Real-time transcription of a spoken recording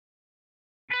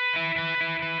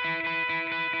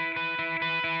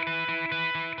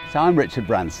So I'm Richard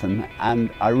Branson,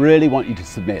 and I really want you to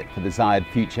submit for the ZFEP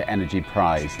Future Energy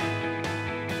Prize.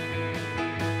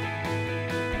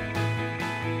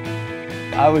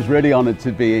 I was really honoured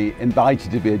to be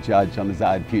invited to be a judge on the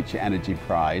ZFEP Future Energy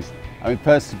Prize. I mean,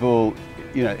 first of all,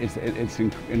 you know, it's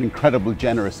an incredible,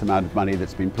 generous amount of money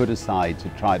that's been put aside to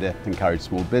try to encourage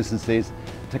small businesses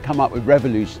to come up with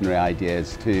revolutionary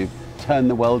ideas to turn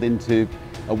the world into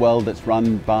a world that's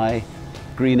run by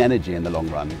green energy in the long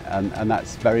run, and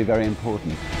that's very, very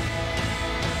important.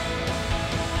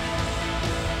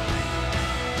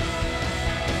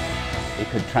 It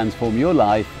could transform your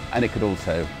life, and it could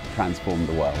also transform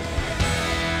the world.